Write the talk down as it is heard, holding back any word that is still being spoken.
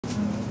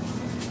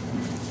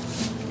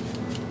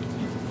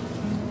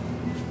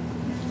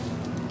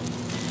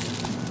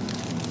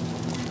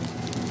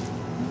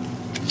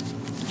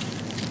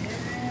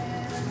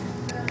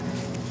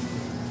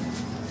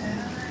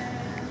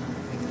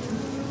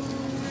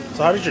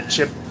So how did your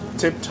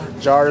tip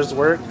jars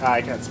work?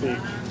 I can't speak.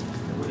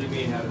 What do you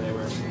mean? How do they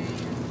work?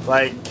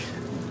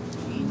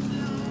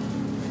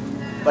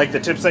 Like the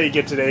tips that you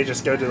get today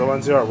just go to the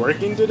ones who are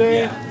working today?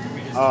 Yeah. We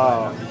just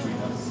divide them between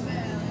us.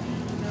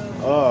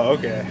 Oh,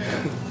 okay.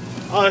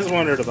 I always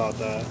wondered about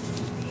that.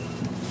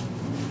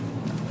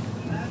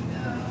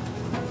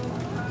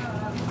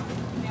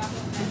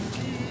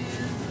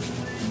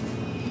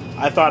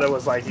 I thought it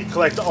was like you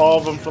collect all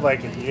of them for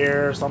like a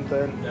year or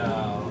something,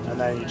 No. and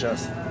then you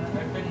just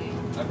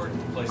I've worked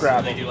in places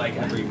grab where they do like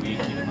every week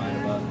you divide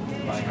them up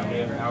by how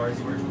many hours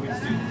you work. We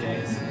just do the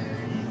days.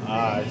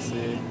 I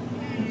see.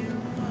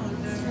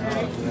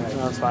 Oh,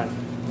 No, that's fine.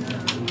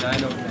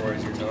 904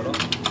 is your total.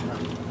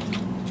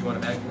 Do you want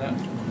a bag for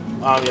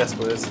that? Yes,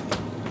 please.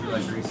 Would you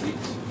like the receipt?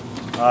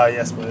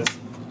 Yes, please.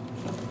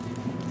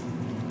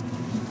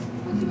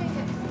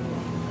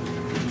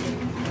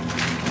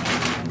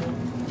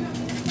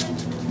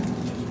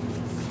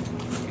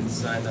 You can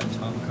sign that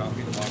top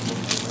copy of the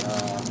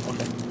bottom.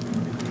 Okay.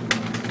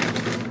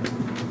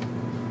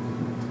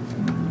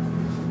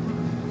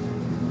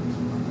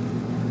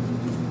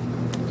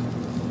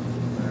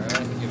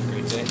 Alright, you have a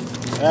great day.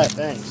 Yeah,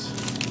 thanks.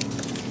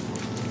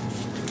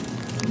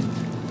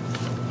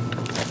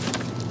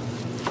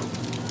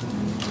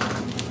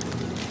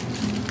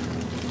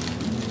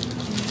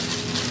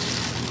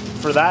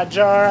 For that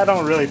jar, I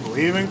don't really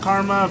believe in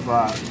karma,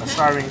 but a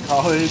starving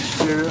college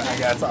student, I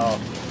guess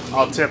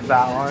I'll tip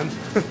that one.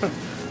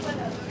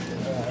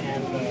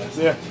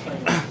 See ya.